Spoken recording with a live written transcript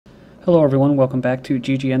Hello everyone, welcome back to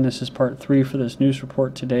GGN. This is part 3 for this news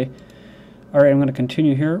report today. Alright, I'm going to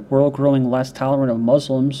continue here. World growing less tolerant of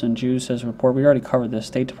Muslims and Jews, says report. We already covered this.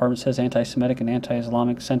 State Department says anti-Semitic and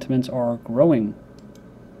anti-Islamic sentiments are growing.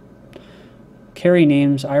 Kerry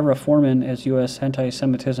names Ira Forman as U.S.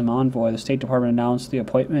 anti-Semitism envoy. The State Department announced the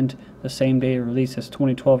appointment the same day it released its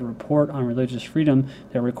 2012 report on religious freedom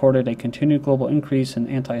that recorded a continued global increase in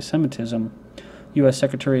anti-Semitism. U.S.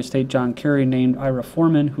 Secretary of State John Kerry named Ira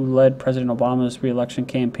Forman, who led President Obama's re-election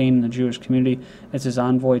campaign in the Jewish community, as his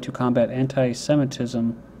envoy to combat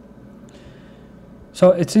anti-Semitism.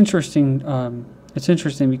 So it's interesting.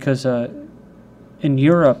 Because in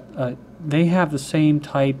Europe, they have the same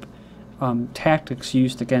type tactics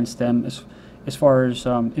used against them as far as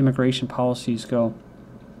immigration policies go.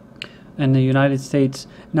 In the United States,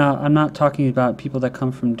 now I'm not talking about people that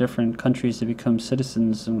come from different countries to become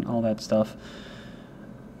citizens and all that stuff.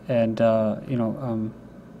 And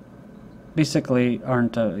basically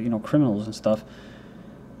aren't criminals and stuff.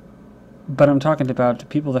 But I'm talking about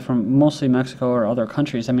people that from mostly Mexico or other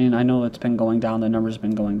countries. I mean, I know it's been going down. The numbers have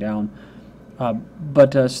been going down.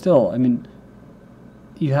 But still, I mean,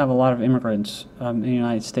 you have a lot of immigrants in the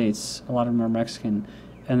United States. A lot of them are Mexican,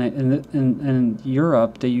 and in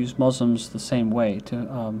Europe they use Muslims the same way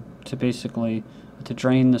to basically to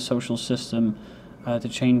drain the social system. To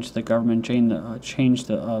change the government, change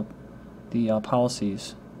the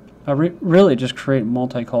policies, really just create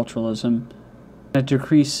multiculturalism, a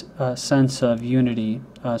decrease sense of unity,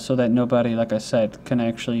 so that nobody, like I said, can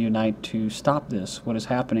actually unite to stop this. What is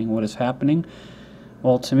happening? What is happening?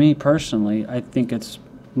 Well, to me personally, I think it's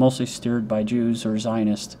mostly steered by Jews or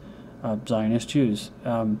Zionist Jews,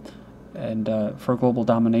 and for global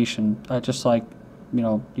domination, just like.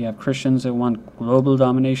 You have Christians that want global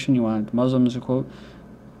domination. You want Muslims to quote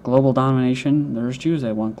global domination. There's Jews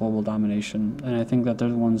that want global domination, and I think that they're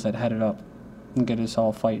the ones that head it up and get us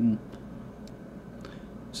all fighting.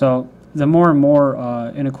 So the more and more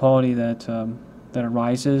inequality that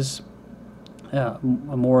arises,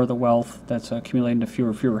 more of the wealth that's accumulating to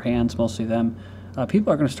fewer and fewer hands, mostly them,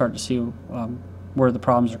 people are going to start to see where the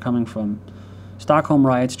problems are coming from. Stockholm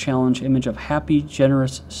riots challenge image of happy,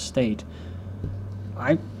 generous state.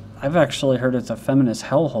 I've actually heard it's a feminist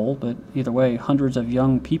hellhole, but either way, hundreds of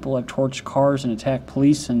young people have torched cars and attacked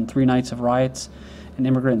police in 3 nights of riots in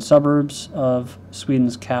immigrant suburbs of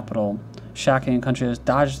Sweden's capital. Shocking, a country that has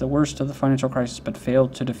dodged the worst of the financial crisis but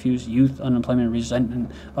failed to diffuse youth unemployment and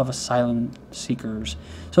resentment of asylum seekers.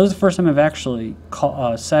 So this is the first time I've actually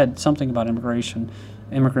said something about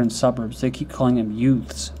immigrant suburbs. They keep calling them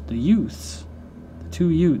youths. The youths. 2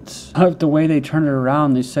 youths. The way they turn it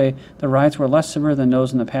around, they say the riots were less severe than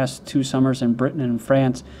those in the past 2 summers in Britain and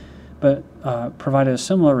France, but provided a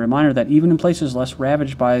similar reminder that even in places less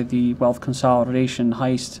ravaged by the wealth consolidation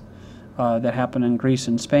heist that happened in Greece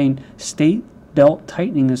and Spain, state belt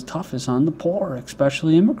tightening is toughest on the poor,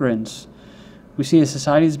 especially immigrants. We see a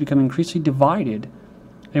society is becoming increasingly divided,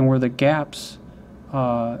 and where the gaps,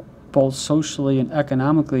 both socially and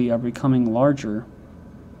economically, are becoming larger.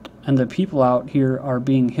 And the people out here are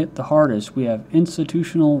being hit the hardest. We have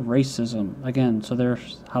institutional racism. Again, so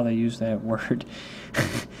there's how they use that word.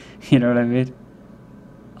 You know what I mean?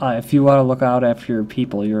 If you want to look out after your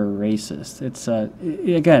people, you're a racist. It's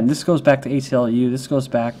again, this goes back to ACLU. This goes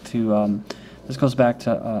back to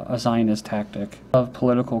a Zionist tactic of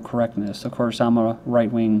political correctness. Of course, I'm a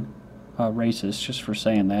right-wing racist just for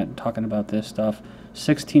saying that and talking about this stuff.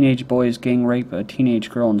 6 teenage boys gang rape a teenage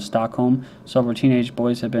girl in Stockholm. Several teenage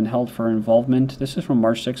boys have been held for involvement. This is from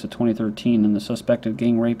March 6th of 2013 in the suspected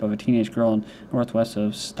gang rape of a teenage girl in northwest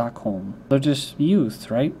of Stockholm. They're just youth,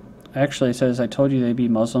 right? Actually, it says, I told you they'd be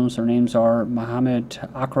Muslims. Their names are Mohammed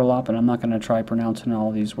Akralap, and I'm not going to try pronouncing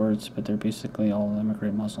all these words, but they're basically all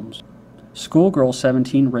immigrant Muslims. Schoolgirl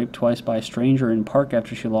 17 raped twice by a stranger in park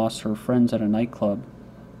after she lost her friends at a nightclub.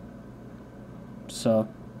 So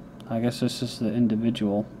I guess this is the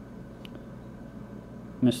individual,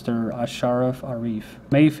 Mr. Asharaf Arif.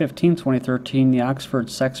 May 15, 2013, the Oxford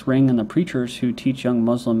sex ring and the preachers who teach young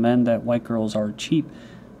Muslim men that white girls are cheap.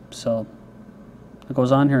 So it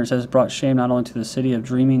goes on here, it says, brought shame not only to the city of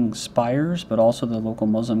dreaming spires, but also the local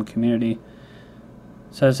Muslim community.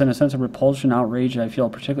 It says, in a sense of repulsion, outrage, I feel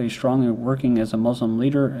particularly strongly working as a Muslim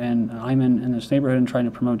leader, and I'm in this neighborhood and trying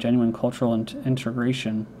to promote genuine cultural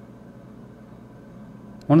integration.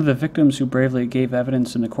 One of the victims who bravely gave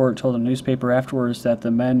evidence in the court told the newspaper afterwards that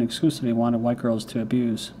the men exclusively wanted white girls to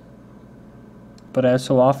abuse. But as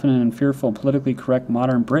so often in fearful and politically correct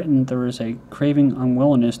modern Britain, there is a craving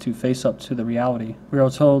unwillingness to face up to the reality. We are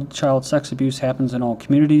told child sex abuse happens in all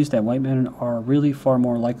communities, that white men are really far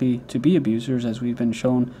more likely to be abusers, as we've been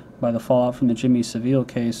shown by the fallout from the Jimmy Savile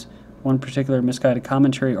case. One particular misguided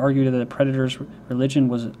commentary argued that the predator's religion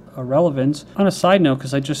was irrelevant. On a side note,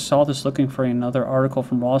 because I just saw this looking for another article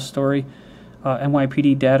from Raw's story,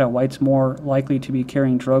 NYPD data, whites more likely to be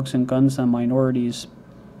carrying drugs and guns than minorities.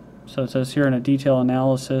 So it says here in a detailed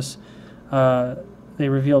analysis, they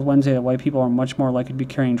revealed Wednesday that white people are much more likely to be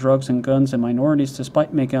carrying drugs and guns than minorities,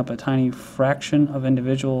 despite making up a tiny fraction of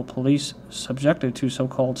individual police subjected to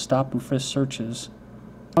so-called stop and frisk searches.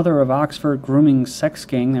 Mother of Oxford grooming sex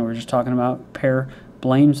gang that we were just talking about, pair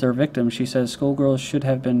blames their victim. She says schoolgirls should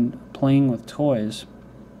have been playing with toys.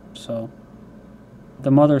 So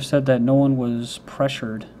the mother said that no one was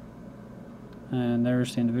pressured. And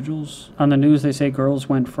there's the individuals. On the news, they say girls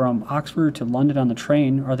went from Oxford to London on the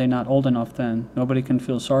train. Are they not old enough then? Nobody can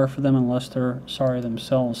feel sorry for them unless they're sorry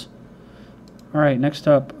themselves. All right, next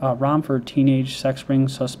up, Romford teenage sex ring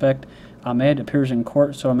suspect Ahmed appears in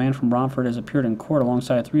court. So a man from Romford has appeared in court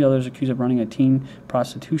alongside 3 others accused of running a teen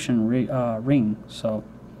prostitution ring. So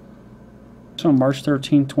on March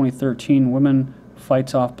 13, 2013, woman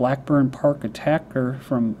fights off Blackburn Park attacker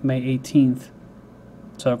from May 18th.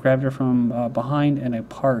 So grabbed her from behind in a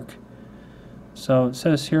park. So it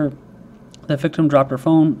says here, the victim dropped her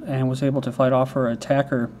phone and was able to fight off her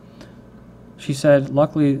attacker. She said,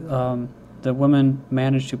 luckily, the woman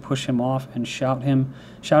managed to push him off and shout at him,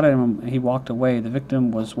 and he walked away. The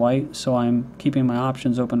victim was white, so I'm keeping my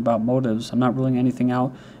options open about motives. I'm not ruling anything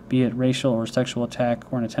out, be it racial or sexual attack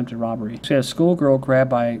or an attempted robbery. So a schoolgirl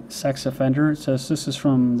grabbed by sex offender. It says this is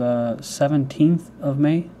from the 17th of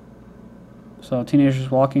May. So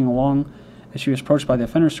teenagers walking along, as she was approached by the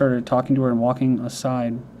offender, started talking to her and walking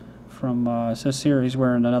aside from, it says here he's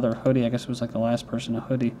wearing another hoodie. I guess it was like the last person, a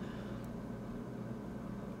hoodie.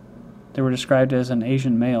 They were described as an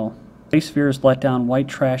Asian male. Race fears let down white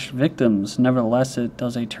trash victims. Nevertheless, it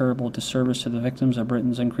does a terrible disservice to the victims of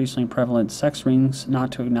Britain's increasingly prevalent sex rings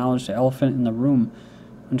not to acknowledge the elephant in the room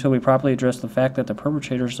until we properly address the fact that the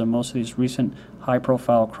perpetrators of most of these recent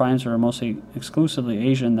high-profile crimes are mostly exclusively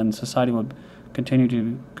Asian, then society would continue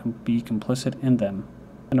to be complicit in them.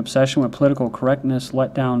 An obsession with political correctness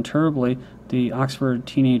let down terribly the Oxford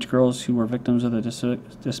teenage girls who were victims of the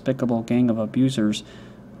despicable gang of abusers.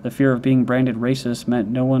 The fear of being branded racist meant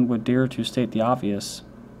no one would dare to state the obvious.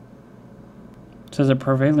 It says the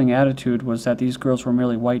prevailing attitude was that these girls were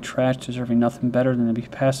merely white trash deserving nothing better than to be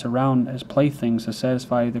passed around as playthings to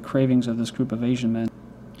satisfy the cravings of this group of Asian men.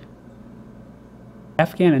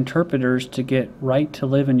 Afghan interpreters to get right to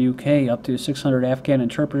live in UK. Up to 600 Afghan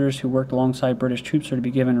interpreters who worked alongside British troops are to be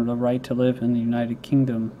given the right to live in the United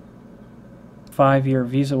Kingdom. 5-year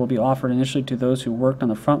visa will be offered initially to those who worked on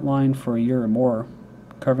the front line for a year or more,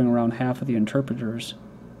 covering around half of the interpreters.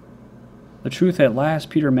 The truth at last,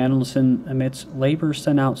 Peter Mandelson admits Labour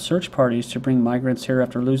sent out search parties to bring migrants here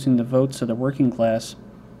after losing the votes of the working class.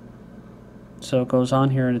 So it goes on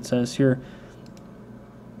here and it says here,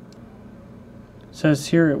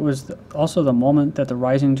 it was also the moment that the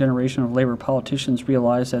rising generation of Labour politicians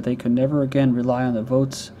realized that they could never again rely on the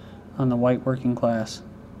votes on the white working class,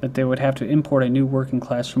 that they would have to import a new working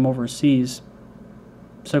class from overseas.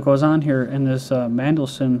 So it goes on here, and this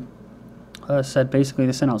Mandelson said basically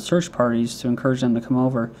they sent out search parties to encourage them to come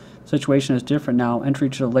over. The situation is different now. Entry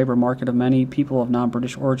to the labor market of many people of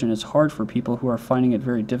non-British origin is hard for people who are finding it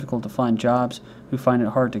very difficult to find jobs, who find it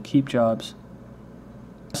hard to keep jobs.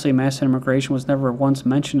 Lastly, mass immigration was never once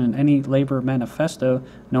mentioned in any Labour manifesto.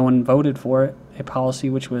 No one voted for it. A policy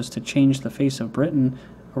which was to change the face of Britain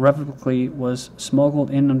irrevocably was smuggled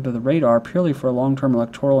in under the radar purely for a long-term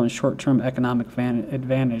electoral and short-term economic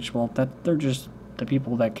advantage. Well, they're just the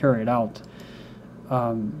people that carry it out.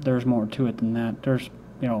 There's more to it than that. There's,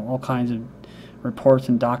 all kinds of reports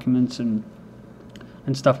and documents and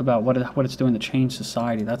stuff about what it's doing to change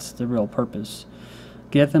society. That's the real purpose.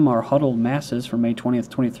 Get them our huddled masses from May 20th,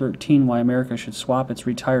 2013, why America should swap its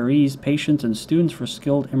retirees, patients, and students for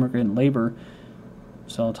skilled immigrant labor.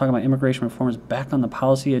 So talking about immigration reform is back on the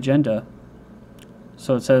policy agenda.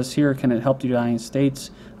 So it says here, can it help the United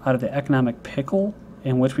States out of the economic pickle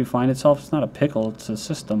in which we find itself? It's not a pickle, it's a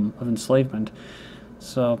system of enslavement.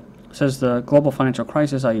 So it says the global financial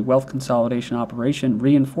crisis, i.e. wealth consolidation operation,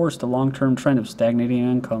 reinforced the long-term trend of stagnating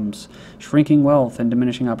incomes, shrinking wealth, and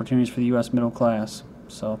diminishing opportunities for the U.S. middle class.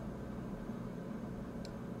 So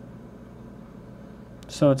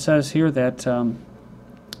it says here that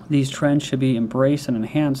these trends should be embraced and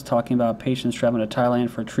enhanced, talking about patients traveling to Thailand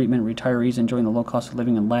for treatment, retirees enjoying the low cost of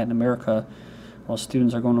living in Latin America. while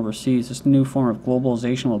students are going overseas. This new form of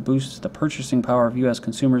globalization will boost the purchasing power of U.S.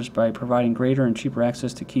 consumers by providing greater and cheaper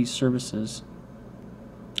access to key services.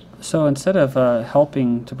 So instead of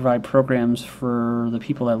helping to provide programs for the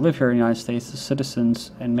people that live here in the United States, the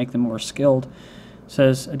citizens, and make them more skilled, it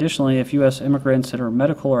says, additionally, if U.S. immigrants that are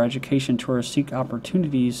medical or education tourists seek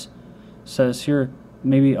opportunities, says here,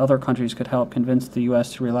 maybe other countries could help convince the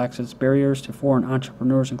U.S. to relax its barriers to foreign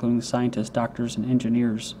entrepreneurs, including scientists, doctors, and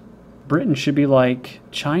engineers. Britain should be like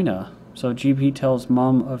China. So GP tells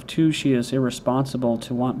mom of 2 she is irresponsible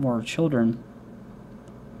to want more children.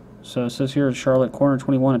 So it says here, Charlotte Corner,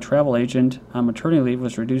 21, a travel agent on maternity leave,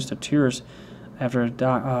 was reduced to tears after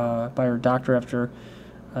by her doctor after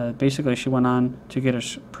basically she went on to get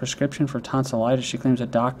a prescription for tonsillitis. She claims a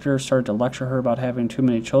doctor started to lecture her about having too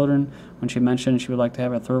many children when she mentioned she would like to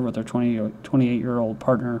have a third with her 28-year-old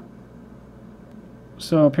partner.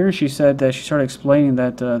 So apparently she said that she started explaining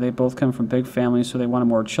that they both come from big families, so they wanted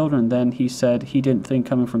more children. Then he said he didn't think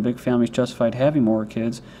coming from big families justified having more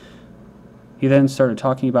kids. He then started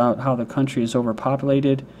talking about how the country is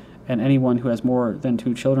overpopulated and anyone who has more than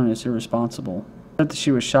 2 children is irresponsible. She said that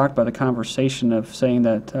she was shocked by the conversation of saying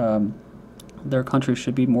that their country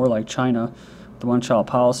should be more like China, the one-child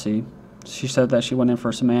policy. She said that she went in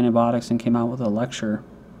for some antibiotics and came out with a lecture.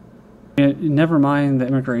 Never mind the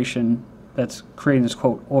immigration that's creating this,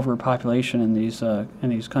 quote, overpopulation in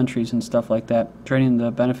these countries and stuff like that, draining the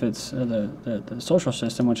benefits, the social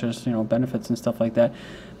system, which is, benefits and stuff like that.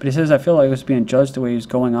 But he says, I feel like I was being judged the way he was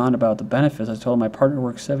going on about the benefits. I told him my partner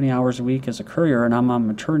works 70 hours a week as a courier, and I'm on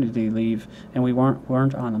maternity leave, and we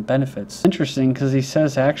weren't on benefits. Interesting, because he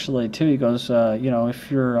says actually, too, he goes, if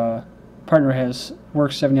your partner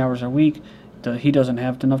works 70 hours a week, he doesn't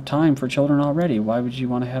have enough time for children already. Why would you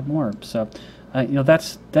want to have more? So,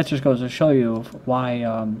 that just goes to show you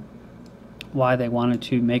why they wanted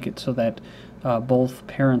to make it so that both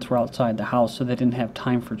parents were outside the house, so they didn't have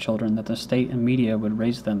time for children, that the state and media would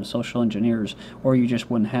raise them, social engineers, or you just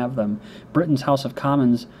wouldn't have them. Britain's House of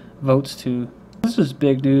Commons votes to... This is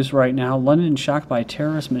big news right now. London shocked by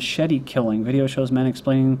terrorist machete killing. Video shows men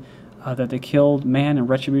explaining that they killed man in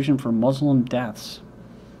retribution for Muslim deaths.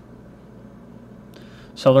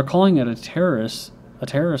 So they're calling it a terrorist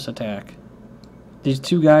attack. These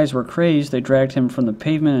 2 guys were crazed. They dragged him from the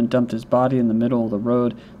pavement and dumped his body in the middle of the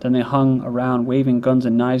road. Then they hung around waving guns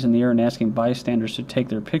and knives in the air and asking bystanders to take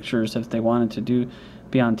their pictures if they wanted to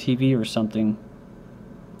be on TV or something.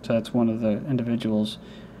 So that's one of the individuals.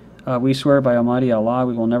 We swear by Almighty Allah,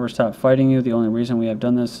 we will never stop fighting you. The only reason we have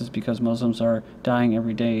done this is because Muslims are dying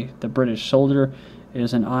every day. The British soldier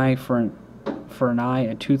is an eye for an eye,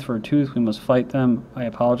 a tooth for a tooth. We must fight them. I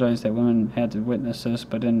apologize that women had to witness this,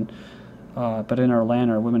 but in our land,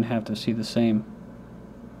 our women have to see the same.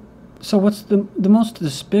 So what's the most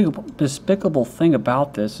despicable thing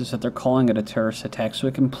about this is that they're calling it a terrorist attack, so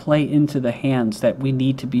it can play into the hands that we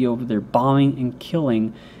need to be over there bombing and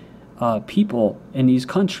killing people in these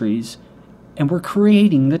countries, and we're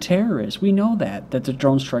creating the terrorists. We know that the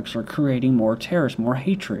drone strikes are creating more terrorists, more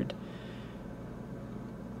hatred.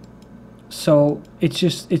 So it's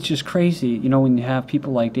just crazy, when you have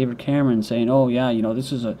people like David Cameron saying, "Oh yeah,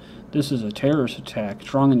 this is a terrorist attack.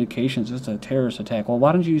 Strong indications this is a terrorist attack." Well,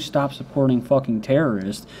 why don't you stop supporting fucking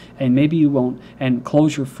terrorists, and maybe you won't, and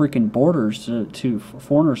close your freaking borders to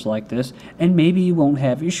foreigners like this, and maybe you won't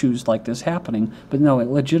have issues like this happening. But no, it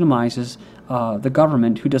legitimizes the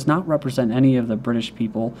government, who does not represent any of the British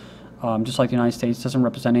people. Just like the United States doesn't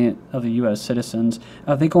represent any of the U.S. citizens.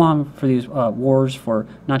 They go on for these wars for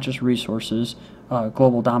not just resources,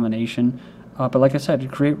 global domination, but like I said, to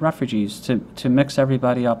create refugees, to mix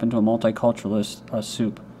everybody up into a multiculturalist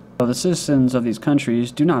soup. So the citizens of these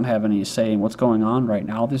countries do not have any say in what's going on right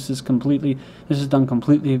now. This is done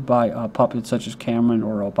completely by puppets such as Cameron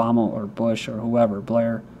or Obama or Bush or whoever,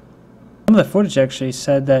 Blair. Some of the footage actually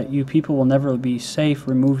said that you people will never be safe.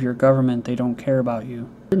 Remove your government. They don't care about you.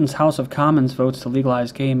 Britain's House of Commons votes to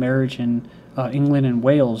legalize gay marriage in England and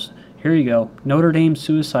Wales. Here you go. Notre Dame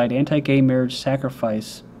suicide, anti-gay marriage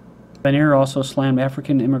sacrifice. Benair also slammed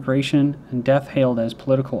African immigration and death hailed as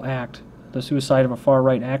political act. The suicide of a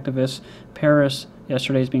far-right activist, Paris,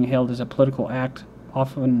 yesterday is being hailed as a political act,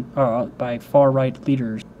 often by far-right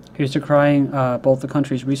leaders. He was decrying both the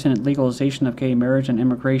country's recent legalization of gay marriage and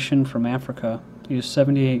immigration from Africa. He was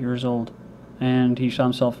 78 years old, and he shot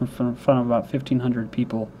himself in front of about 1,500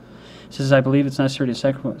 people. He says, I believe it's necessary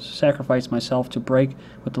to sacrifice myself to break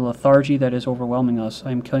with the lethargy that is overwhelming us.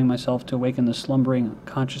 I am killing myself to awaken the slumbering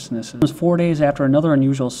consciousness. It was 4 days after another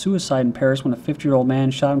unusual suicide in Paris when a 50-year-old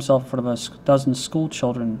man shot himself in front of a dozen school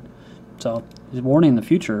children. So he's warning the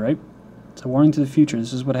future, right? It's a warning to the future.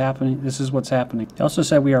 This is what's happening. He also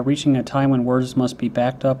said we are reaching a time when words must be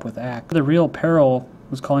backed up with acts. The real peril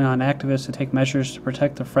was calling on activists to take measures to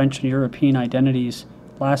protect the French and European identities.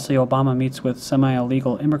 Lastly, Obama meets with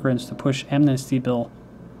semi-illegal immigrants to push amnesty bill.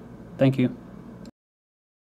 Thank you.